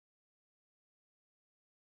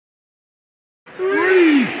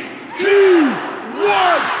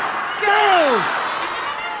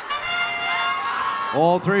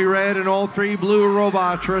All three red and all three blue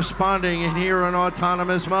robots responding in here in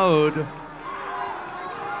autonomous mode.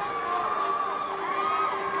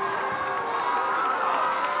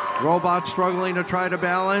 Robots struggling to try to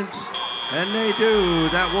balance, and they do.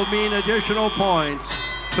 That will mean additional points.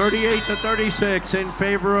 38-36 in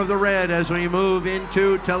favor of the red as we move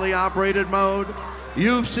into teleoperated mode.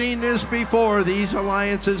 You've seen this before. These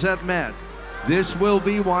alliances have met. This will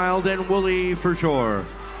be wild and woolly for sure.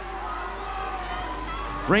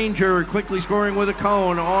 Ranger quickly scoring with a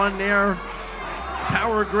cone on their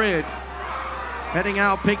power grid. Heading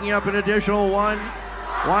out, picking up an additional one,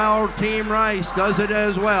 while Team Rice does it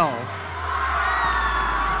as well.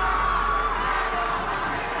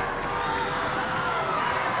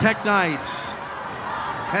 Tech Knights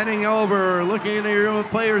heading over, looking at your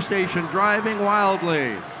player station, driving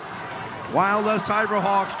wildly. While the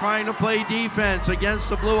Cyberhawks trying to play defense against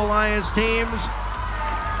the Blue Alliance teams.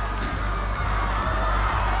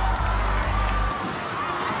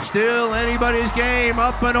 Still anybody's game,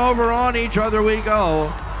 up and over on each other we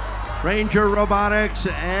go. Ranger Robotics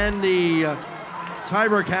and the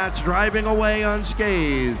Cybercats driving away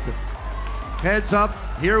unscathed. Heads up,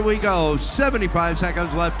 here we go. 75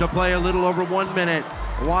 seconds left to play, a little over 1 minute.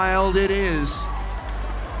 Wild it is.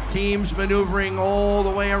 Teams maneuvering all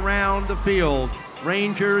the way around the field.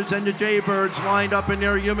 Rangers and the Jaybirds lined up in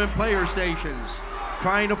their human player stations,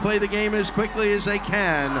 trying to play the game as quickly as they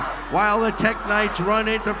can, while the Tech Knights run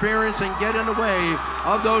interference and get in the way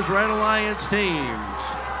of those Red Alliance teams.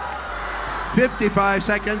 55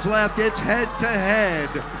 seconds left. It's head-to-head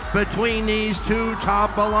between these two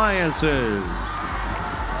top alliances.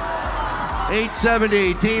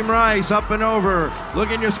 870, Team Rice up and over,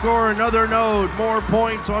 looking to score another node, more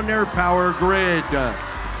points on their power grid.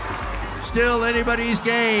 Still anybody's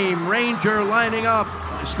game. Ranger lining up,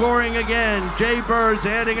 scoring again. Jaybirds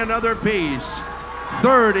adding another piece.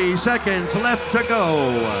 30 seconds left to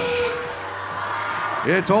go.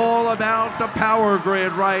 It's all about the power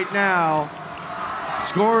grid right now.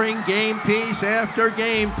 Scoring game piece after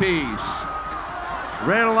game piece.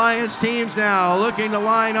 Red Alliance teams now looking to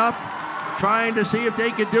line up, trying to see if they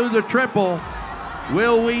can do the triple.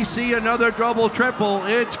 Will we see another double triple?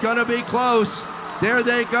 It's gonna be close. There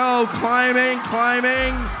they go, climbing.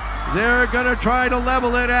 They're gonna try to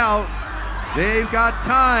level it out. They've got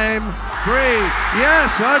time. 3,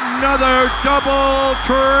 yes, another double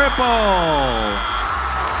triple.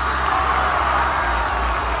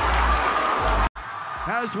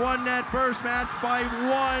 Has won that first match by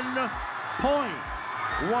 1 point.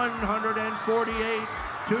 148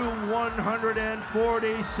 to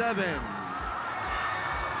 147.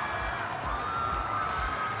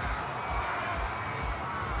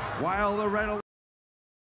 While the Red Alliance